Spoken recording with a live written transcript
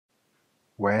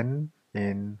When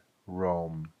in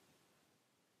Rome.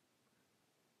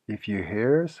 If you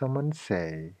hear someone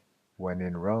say, when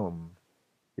in Rome,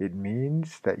 it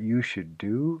means that you should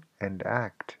do and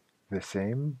act the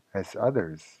same as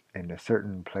others in a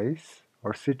certain place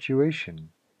or situation.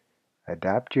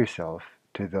 Adapt yourself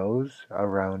to those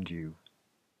around you.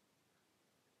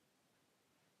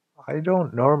 I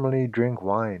don't normally drink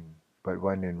wine, but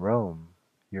when in Rome,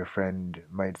 your friend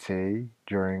might say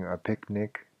during a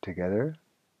picnic together.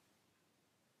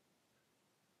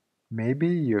 Maybe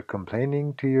you're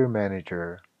complaining to your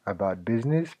manager about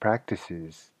business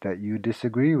practices that you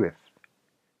disagree with.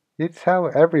 It's how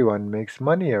everyone makes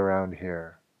money around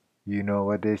here. You know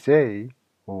what they say,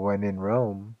 when in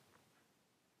Rome.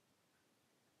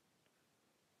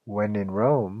 When in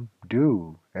Rome,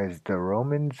 do as the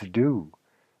Romans do.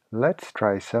 Let's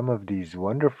try some of these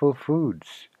wonderful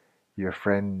foods, your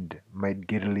friend might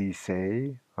giddily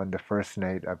say on the first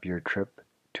night of your trip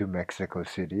to Mexico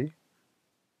City.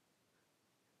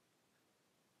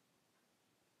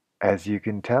 As you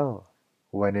can tell,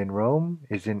 when in Rome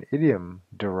is an idiom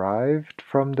derived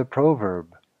from the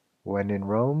proverb when in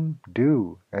Rome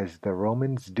do as the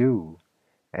Romans do,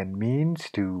 and means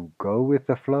to go with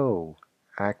the flow,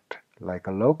 act like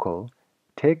a local,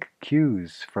 take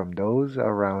cues from those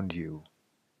around you.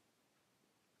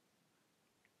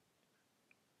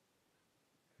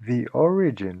 The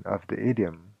origin of the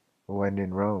idiom when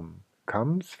in Rome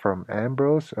comes from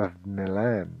Ambrose of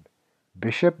Milan,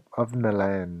 Bishop of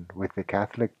Milan with the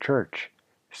Catholic Church,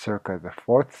 circa the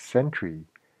 4th century,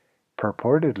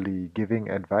 purportedly giving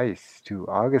advice to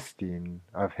Augustine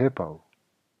of Hippo.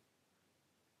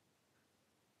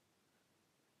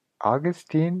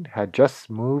 Augustine had just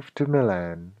moved to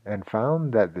Milan and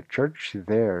found that the church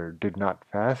there did not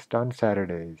fast on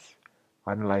Saturdays,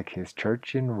 unlike his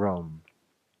church in Rome.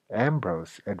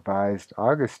 Ambrose advised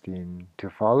Augustine to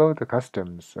follow the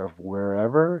customs of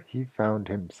wherever he found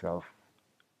himself.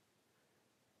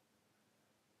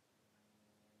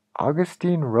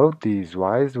 Augustine wrote these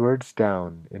wise words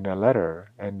down in a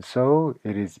letter, and so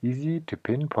it is easy to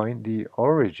pinpoint the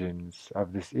origins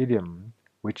of this idiom,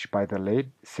 which by the late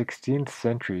 16th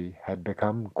century had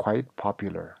become quite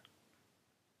popular.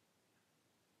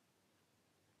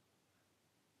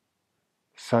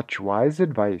 Such wise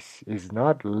advice is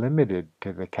not limited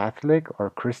to the Catholic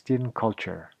or Christian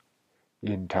culture.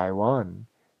 In Taiwan,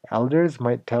 elders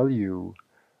might tell you,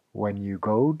 when you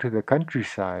go to the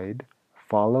countryside,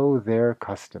 follow their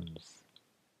customs.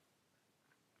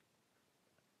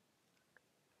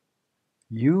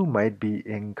 You might be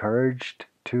encouraged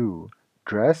to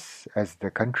dress as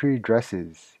the country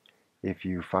dresses if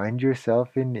you find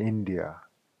yourself in India.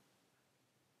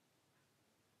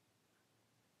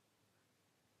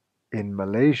 In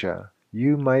Malaysia,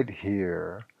 you might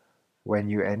hear, when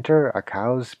you enter a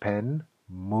cow's pen,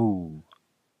 moo.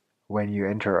 When you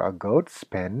enter a goat's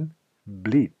pen,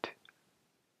 bleat.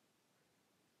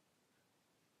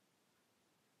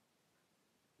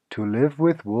 To live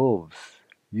with wolves,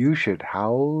 you should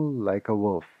howl like a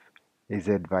wolf, is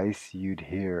advice you'd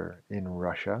hear in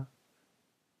Russia.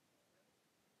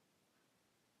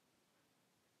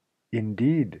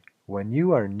 Indeed, when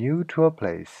you are new to a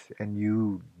place and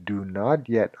you do not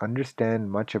yet understand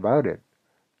much about it,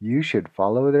 you should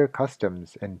follow their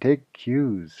customs and take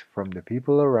cues from the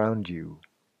people around you.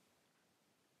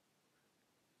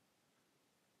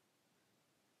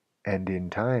 And in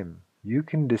time, you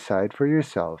can decide for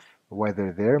yourself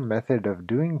whether their method of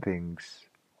doing things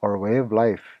or way of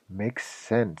life makes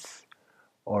sense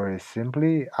or is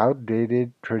simply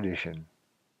outdated tradition.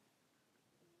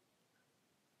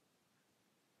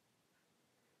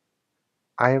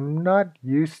 I am not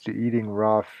used to eating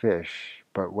raw fish,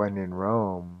 but when in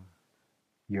Rome,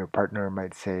 your partner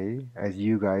might say, as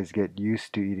you guys get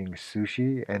used to eating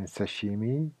sushi and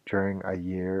sashimi during a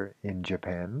year in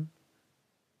Japan.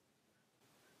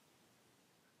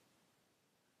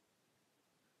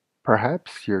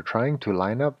 Perhaps you're trying to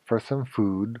line up for some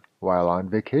food while on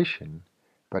vacation,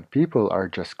 but people are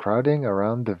just crowding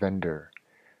around the vendor.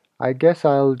 I guess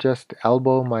I'll just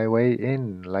elbow my way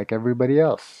in like everybody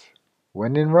else.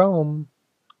 When in Rome,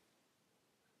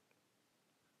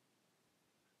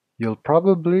 you'll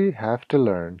probably have to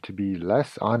learn to be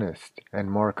less honest and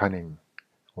more cunning.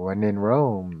 When in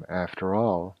Rome, after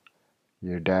all,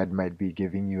 your dad might be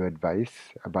giving you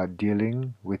advice about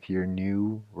dealing with your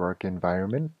new work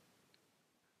environment.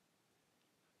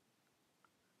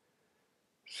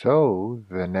 So,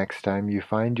 the next time you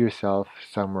find yourself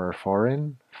somewhere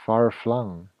foreign,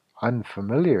 far-flung,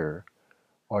 unfamiliar,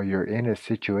 or you're in a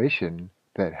situation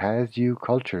that has you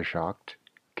culture shocked,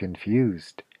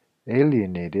 confused,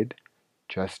 alienated,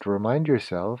 Just remind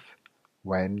yourself,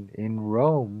 when in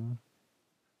Rome.